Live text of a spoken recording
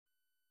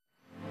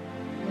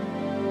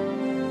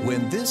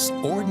when this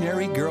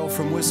ordinary girl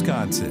from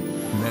Wisconsin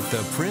met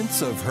the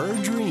prince of her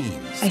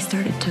dreams. I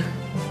started to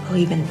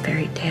believe in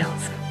fairy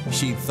tales.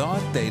 She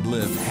thought they'd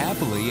live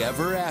happily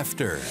ever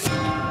after.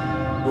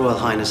 Royal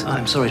Highness,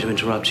 I'm sorry to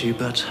interrupt you,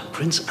 but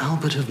Prince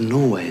Albert of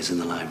Norway is in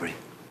the library.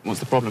 What's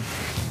the problem?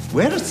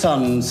 Where a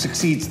son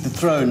succeeds the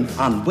throne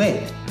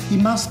unwed, he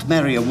must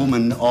marry a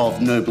woman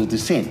of noble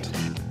descent.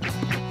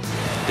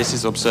 This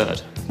is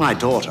absurd. My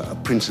daughter,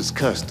 Princess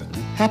Kirsten,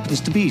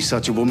 happens to be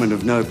such a woman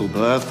of noble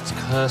birth.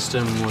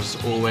 Kirsten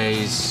was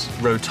always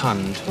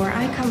rotund. Where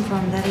I come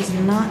from, that is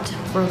not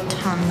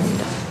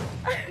rotund.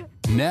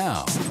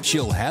 Now,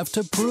 she'll have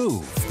to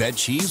prove that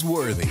she's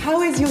worthy.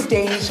 How is your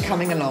Danish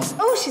coming along?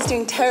 Oh, she's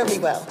doing terribly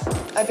well.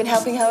 I've been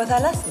helping her with her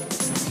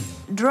lessons.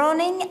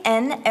 Droning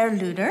en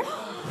erluder.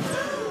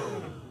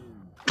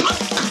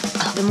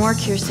 The more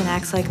Kirsten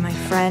acts like my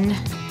friend,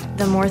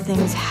 the more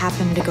things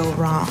happen to go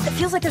wrong. It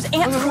feels like there's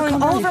ants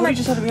crawling all over my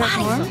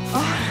body.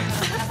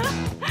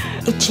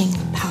 Itching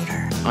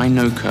powder. I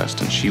know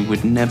Kirsten. She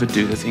would never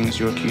do the things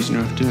you're accusing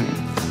her of doing.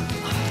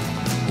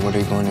 What are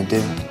you going to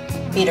do?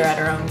 Beat her at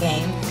her own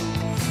game.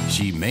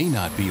 She may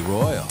not be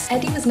royal.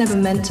 Eddie was never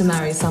meant to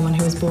marry someone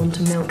who was born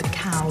to milk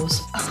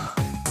cows.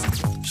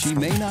 She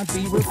may not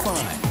be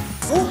refined.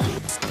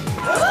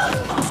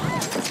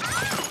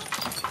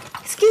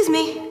 Excuse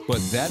me. But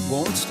that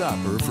won't stop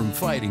her from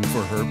fighting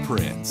for her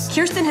prince.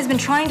 Kirsten has been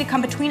trying to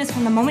come between us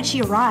from the moment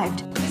she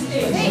arrived.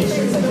 Hey,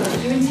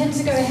 you intend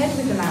to go ahead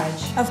with the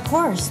marriage? Of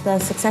course. The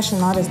succession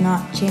law does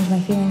not change my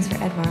feelings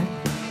for Edvard.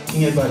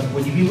 King Edvard,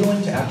 would you be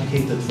willing to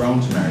abdicate the throne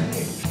to marry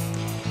Paige?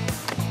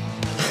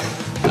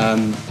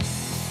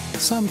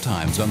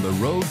 Sometimes on the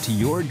road to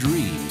your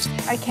dreams,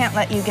 I can't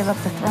let you give up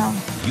the throne.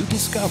 you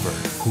discover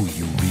who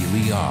you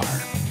really are.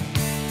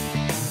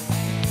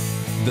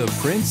 The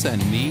Prince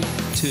and Me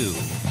 2,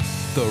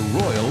 The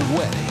Royal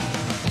Wedding.